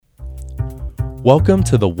Welcome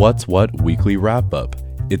to the What's What Weekly Wrap-Up.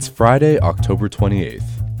 It's Friday, October 28th.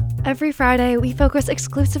 Every Friday, we focus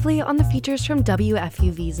exclusively on the features from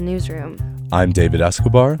WFUV's newsroom. I'm David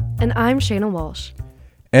Escobar. And I'm Shayna Walsh.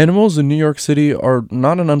 Animals in New York City are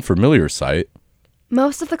not an unfamiliar sight.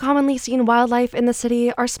 Most of the commonly seen wildlife in the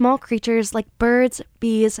city are small creatures like birds,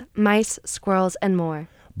 bees, mice, squirrels, and more.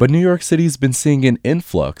 But New York City's been seeing an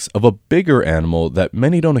influx of a bigger animal that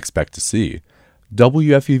many don't expect to see.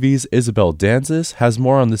 WFUV's Isabel Danzis has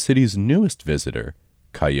more on the city's newest visitor,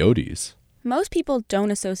 coyotes. Most people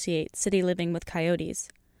don't associate city living with coyotes.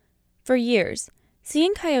 For years,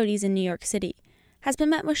 seeing coyotes in New York City has been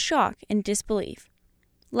met with shock and disbelief,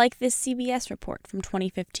 like this CBS report from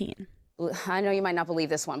 2015. I know you might not believe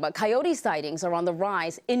this one, but coyote sightings are on the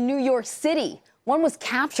rise in New York City. One was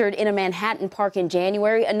captured in a Manhattan park in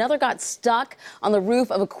January. Another got stuck on the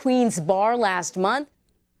roof of a Queens bar last month.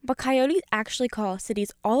 But coyotes actually call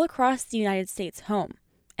cities all across the United States home,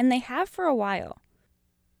 and they have for a while.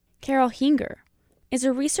 Carol Hinger is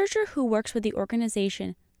a researcher who works with the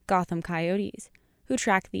organization Gotham Coyotes, who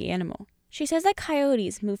track the animal. She says that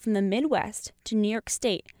coyotes moved from the Midwest to New York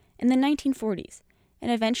State in the 1940s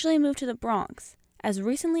and eventually moved to the Bronx as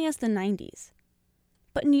recently as the 90s.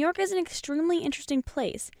 But New York is an extremely interesting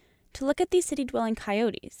place to look at these city-dwelling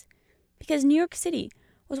coyotes, because New York City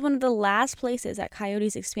was one of the last places that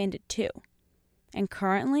coyotes expanded to. And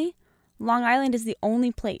currently, Long Island is the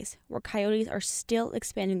only place where coyotes are still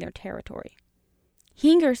expanding their territory.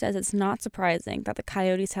 Hinger says it's not surprising that the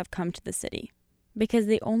coyotes have come to the city, because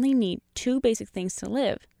they only need two basic things to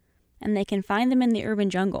live, and they can find them in the urban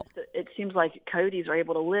jungle. It seems like coyotes are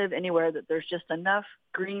able to live anywhere that there's just enough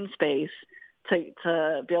green space to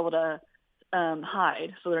be able to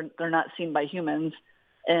hide, so they're not seen by humans,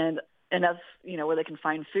 and enough, where they can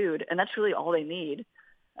find food, and that's really all they need.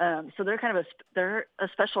 So they're a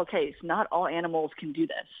special case. Not all animals can do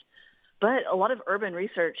this, but a lot of urban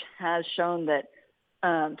research has shown that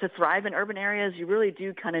to thrive in urban areas, you really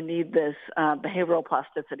do kind of need this behavioral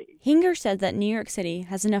plasticity. Hinger said that New York City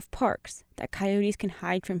has enough parks that coyotes can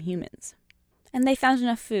hide from humans. And they found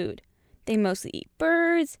enough food. They mostly eat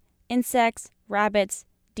birds, insects, rabbits,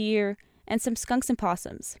 deer, and some skunks and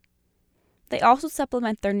possums. They also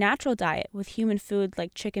supplement their natural diet with human food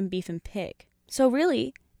like chicken, beef, and pig. So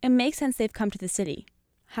really, it makes sense they've come to the city.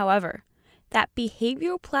 However, that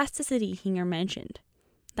behavioral plasticity Hinger mentioned,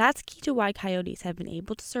 that's key to why coyotes have been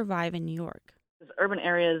able to survive in New York. Urban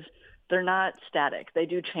areas, they're not static. They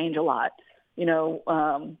do change a lot.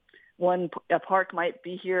 A park might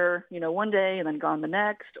be here, one day and then gone the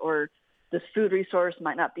next, or this food resource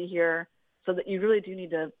might not be here. So that you really do need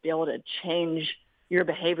to be able to change your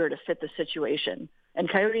behavior to fit the situation. And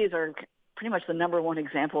coyotes are pretty much the number one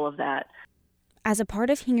example of that. As a part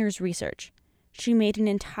of Hinger's research, she made an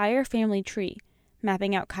entire family tree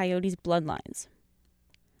mapping out coyotes' bloodlines.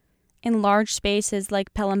 In large spaces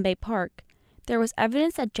like Pelham Bay Park, there was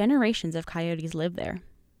evidence that generations of coyotes lived there.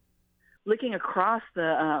 Looking across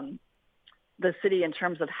the city in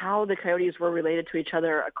terms of how the coyotes were related to each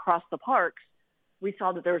other across the parks, we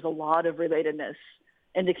saw that there was a lot of relatedness,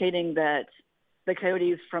 indicating that the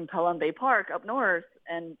coyotes from Pelham Bay Park up north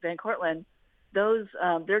and Van Cortlandt, those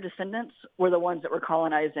their descendants were the ones that were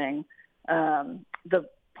colonizing the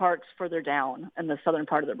parks further down in the southern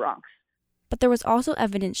part of the Bronx. But there was also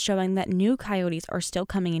evidence showing that new coyotes are still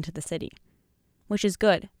coming into the city, which is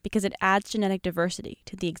good because it adds genetic diversity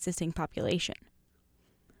to the existing population.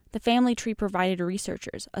 The family tree provided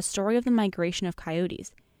researchers a story of the migration of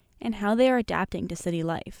coyotes and how they are adapting to city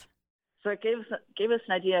life. So it gave us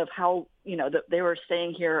an idea of how, that they were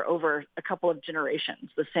staying here over a couple of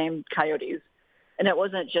generations, the same coyotes. And it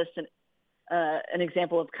wasn't just an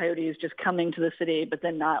example of coyotes just coming to the city, but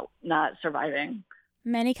then not surviving.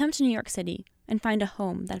 Many come to New York City and find a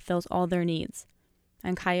home that fills all their needs.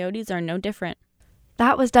 And coyotes are no different.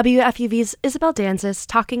 That was WFUV's Isabel Danzis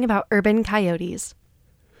talking about urban coyotes.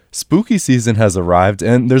 Spooky season has arrived,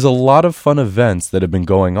 and there's a lot of fun events that have been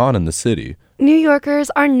going on in the city. New Yorkers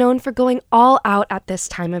are known for going all out at this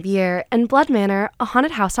time of year, and Blood Manor, a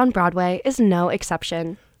haunted house on Broadway, is no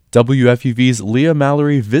exception. WFUV's Leah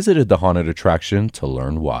Mallory visited the haunted attraction to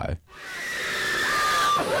learn why.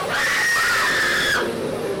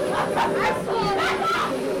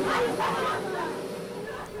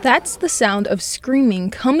 That's the sound of screaming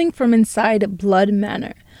coming from inside Blood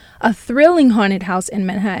Manor, a thrilling haunted house in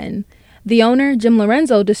Manhattan. The owner, Jim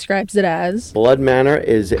Lorenzo, describes it as Blood Manor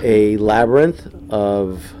is a labyrinth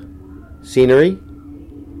of scenery,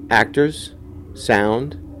 actors,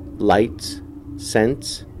 sound, lights,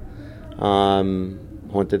 scents,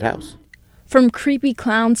 haunted house. From creepy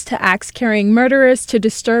clowns to axe-carrying murderers to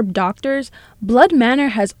disturbed doctors, Blood Manor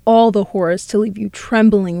has all the horrors to leave you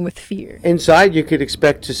trembling with fear. Inside, you could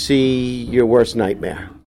expect to see your worst nightmare.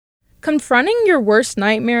 Confronting your worst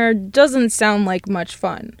nightmare doesn't sound like much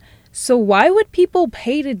fun. So why would people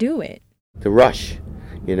pay to do it? The rush.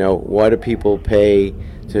 Why do people pay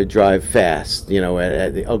to drive fast,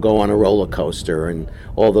 or go on a roller coaster and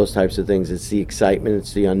all those types of things? It's the excitement,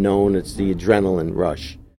 it's the unknown, it's the adrenaline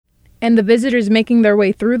rush. And the visitors making their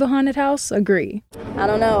way through the haunted house agree. I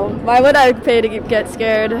don't know. Why would I pay to get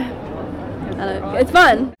scared? It's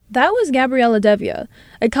fun. That was Gabriella Devia,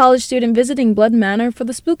 a college student visiting Blood Manor for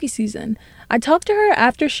the spooky season. I talked to her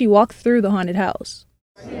after she walked through the haunted house.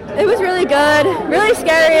 It was really good, really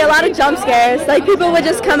scary, a lot of jump scares. People would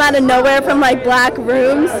just come out of nowhere from black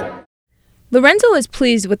rooms. Lorenzo is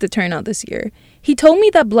pleased with the turnout this year. He told me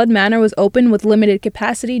that Blood Manor was open with limited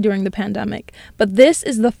capacity during the pandemic, but this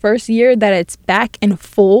is the first year that it's back in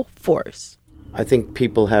full force. I think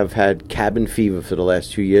people have had cabin fever for the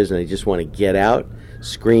last 2 years and they just want to get out,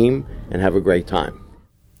 scream, and have a great time.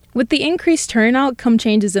 With the increased turnout come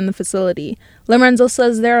changes in the facility. Lorenzo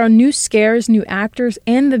says there are new scares, new actors,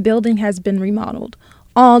 and the building has been remodeled,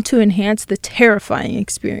 all to enhance the terrifying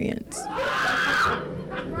experience.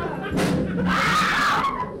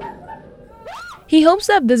 He hopes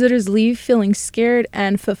that visitors leave feeling scared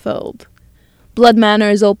and fulfilled. Blood Manor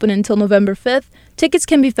is open until November 5th. Tickets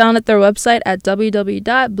can be found at their website at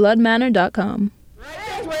www.bloodmanor.com.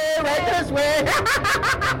 Right this way.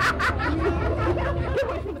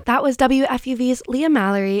 That was WFUV's Leah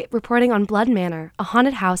Mallory reporting on Blood Manor, a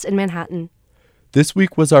haunted house in Manhattan. This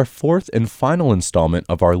week was our fourth and final installment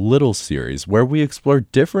of our Little series, where we explore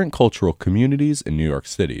different cultural communities in New York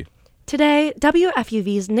City. Today,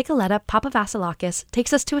 WFUV's Nicoletta Papavasilakis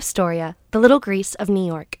takes us to Astoria, the little Greece of New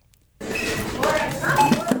York.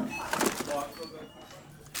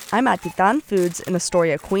 I'm at Titan Foods in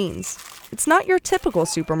Astoria, Queens. It's not your typical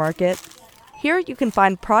supermarket. Here you can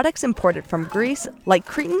find products imported from Greece like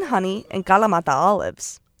Cretan honey and Kalamata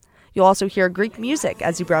olives. You'll also hear Greek music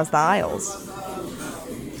as you browse the aisles.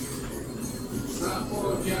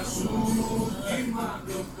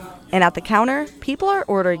 And at the counter, people are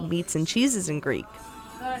ordering meats and cheeses in Greek.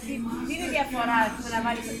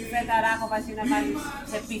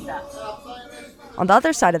 On the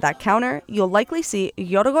other side of that counter, you'll likely see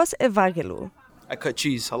Yorgos Evangelou. I cut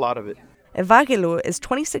cheese, a lot of it. Evangelou is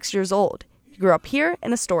 26 years old. He grew up here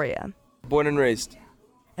in Astoria. Born and raised.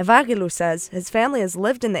 Evangelou says his family has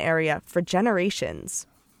lived in the area for generations.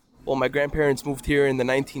 Well, my grandparents moved here in the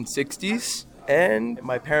 1960s, and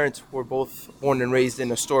my parents were both born and raised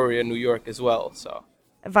in Astoria, New York as well, so.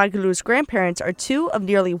 Evangelou's grandparents are two of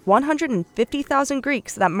nearly 150,000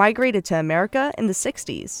 Greeks that migrated to America in the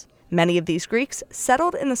 60s. Many of these Greeks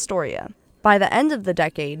settled in Astoria. By the end of the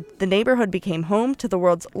decade, the neighborhood became home to the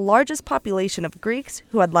world's largest population of Greeks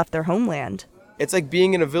who had left their homeland. It's like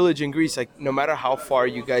being in a village in Greece, no matter how far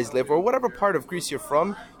you guys live or whatever part of Greece you're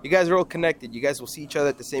from, you guys are all connected. You guys will see each other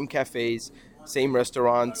at the same cafes, same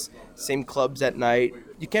restaurants, same clubs at night.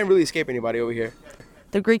 You can't really escape anybody over here.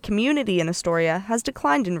 The Greek community in Astoria has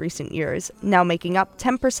declined in recent years, now making up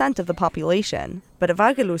 10% of the population. But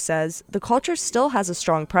Evangelou says the culture still has a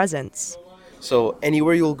strong presence. So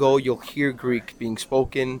anywhere you'll go, you'll hear Greek being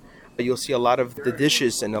spoken. You'll see a lot of the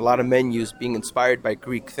dishes and a lot of menus being inspired by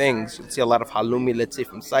Greek things. You'll see a lot of halloumi, let's say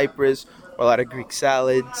from Cyprus, or a lot of Greek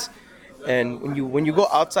salads. And when you go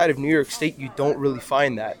outside of New York State, you don't really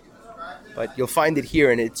find that. But you'll find it here,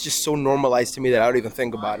 and it's just so normalized to me that I don't even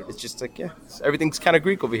think about it. It's just everything's kind of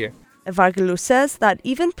Greek over here. Evangelou says that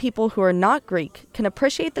even people who are not Greek can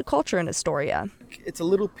appreciate the culture in Astoria. It's a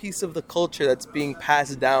little piece of the culture that's being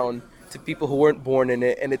passed down to people who weren't born in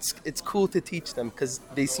it, and it's cool to teach them because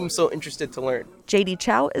they seem so interested to learn. JD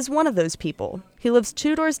Chow is one of those people. He lives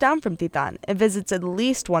 2 doors down from Titan and visits at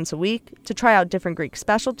least once a week to try out different Greek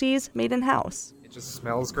specialties made in-house. It just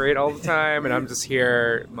smells great all the time, and I'm just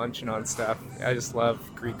here munching on stuff. I just love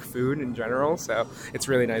Greek food in general, so it's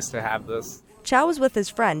really nice to have this. Chow was with his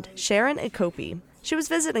friend, Sharon Ekopi. She was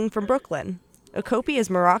visiting from Brooklyn. Ekopi is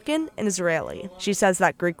Moroccan and Israeli. She says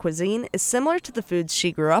that Greek cuisine is similar to the foods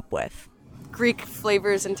she grew up with. Greek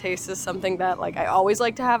flavors and tastes is something that I always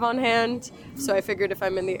like to have on hand, so I figured if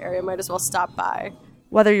I'm in the area, I might as well stop by.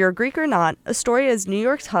 Whether you're Greek or not, Astoria is New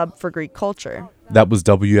York's hub for Greek culture. That was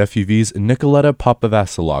WFUV's Nicoletta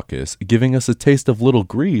Papavasilakis giving us a taste of Little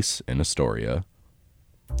Greece in Astoria.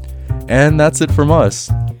 And that's it from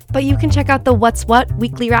us. But you can check out the What's What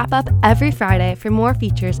weekly wrap-up every Friday for more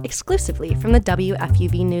features exclusively from the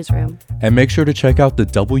WFUV newsroom. And make sure to check out the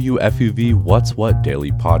WFUV What's What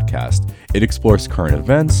Daily podcast. It explores current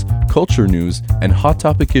events, culture news, and hot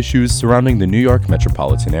topic issues surrounding the New York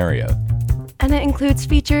metropolitan area. And it includes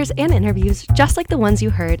features and interviews just like the ones you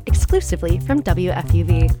heard exclusively from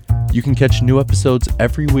WFUV. You can catch new episodes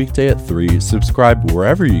every weekday at 3, subscribe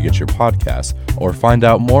wherever you get your podcasts, or find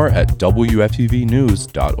out more at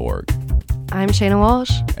WFUVnews.org. I'm Shayna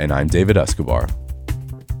Walsh. And I'm David Escobar.